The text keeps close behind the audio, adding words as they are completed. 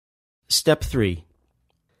Step 3.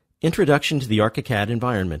 Introduction to the ArchiCAD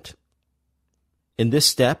Environment. In this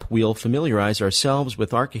step, we'll familiarize ourselves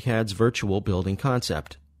with ArchiCAD's virtual building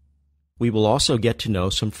concept. We will also get to know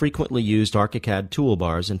some frequently used ArchiCAD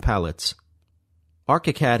toolbars and palettes.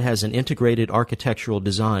 ArchiCAD has an integrated architectural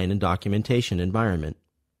design and documentation environment.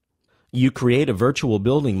 You create a virtual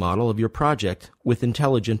building model of your project with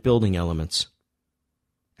intelligent building elements.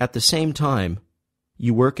 At the same time,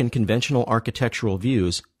 you work in conventional architectural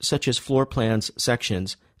views such as floor plans,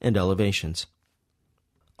 sections, and elevations.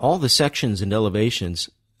 All the sections and elevations,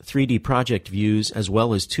 3D project views as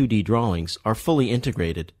well as 2D drawings are fully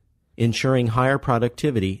integrated, ensuring higher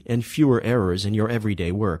productivity and fewer errors in your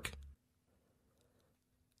everyday work.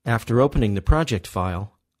 After opening the project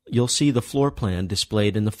file, you'll see the floor plan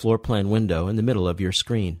displayed in the floor plan window in the middle of your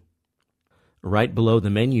screen. Right below the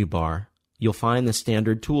menu bar, you'll find the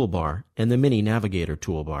standard toolbar and the mini Navigator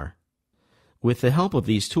toolbar. With the help of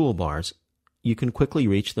these toolbars, you can quickly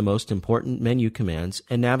reach the most important menu commands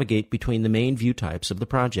and navigate between the main view types of the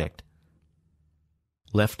project.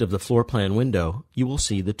 Left of the floor plan window, you will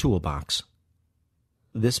see the Toolbox.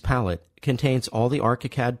 This palette contains all the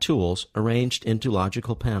ArchiCAD tools arranged into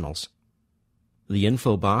logical panels. The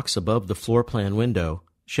info box above the floor plan window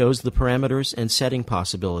shows the parameters and setting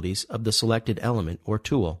possibilities of the selected element or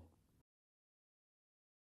tool.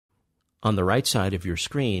 On the right side of your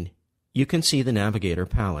screen, you can see the Navigator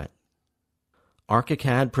Palette.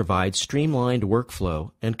 ArchiCAD provides streamlined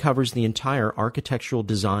workflow and covers the entire architectural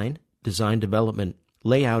design, design development,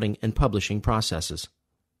 layouting, and publishing processes.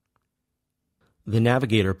 The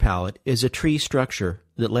Navigator Palette is a tree structure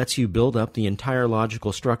that lets you build up the entire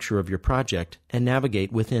logical structure of your project and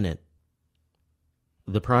navigate within it.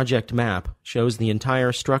 The project map shows the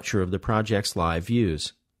entire structure of the project's live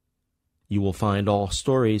views. You will find all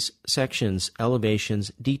stories, sections,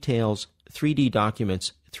 elevations, details, 3D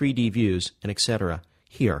documents, 3D views, and etc.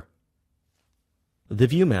 here. The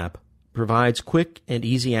view map provides quick and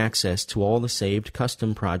easy access to all the saved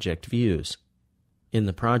custom project views. In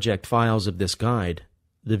the project files of this guide,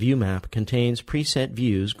 the view map contains preset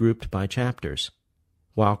views grouped by chapters.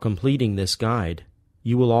 While completing this guide,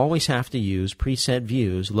 you will always have to use preset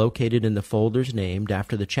views located in the folders named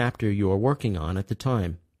after the chapter you are working on at the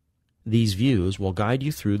time. These views will guide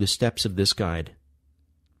you through the steps of this guide.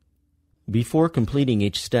 Before completing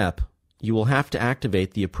each step, you will have to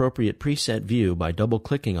activate the appropriate preset view by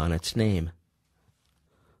double-clicking on its name.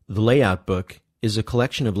 The Layout Book is a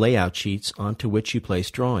collection of layout sheets onto which you place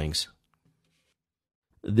drawings.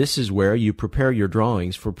 This is where you prepare your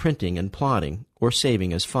drawings for printing and plotting or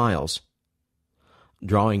saving as files.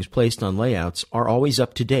 Drawings placed on layouts are always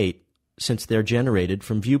up to date since they're generated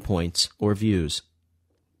from viewpoints or views.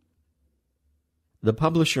 The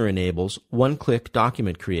publisher enables one-click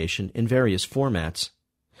document creation in various formats,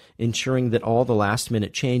 ensuring that all the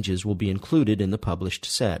last-minute changes will be included in the published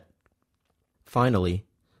set. Finally,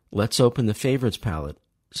 let's open the Favorites palette,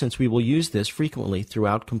 since we will use this frequently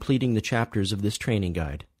throughout completing the chapters of this training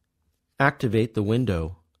guide. Activate the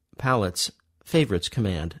Window, Palettes, Favorites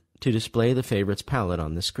command to display the Favorites palette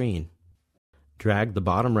on the screen. Drag the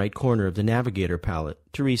bottom right corner of the Navigator palette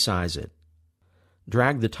to resize it.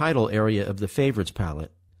 Drag the title area of the Favorites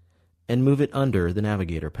palette and move it under the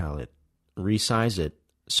Navigator palette. Resize it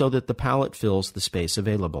so that the palette fills the space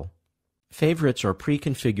available. Favorites are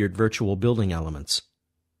pre-configured virtual building elements.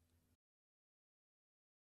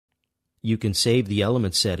 You can save the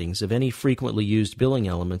element settings of any frequently used building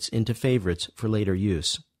elements into Favorites for later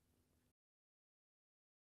use.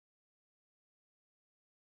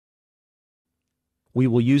 We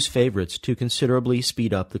will use Favorites to considerably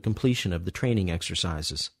speed up the completion of the training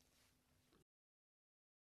exercises.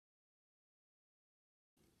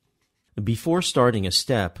 Before starting a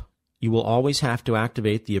step, you will always have to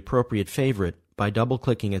activate the appropriate favorite by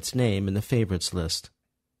double-clicking its name in the Favorites list.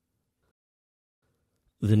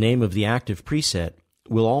 The name of the active preset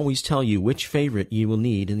will always tell you which favorite you will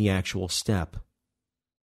need in the actual step.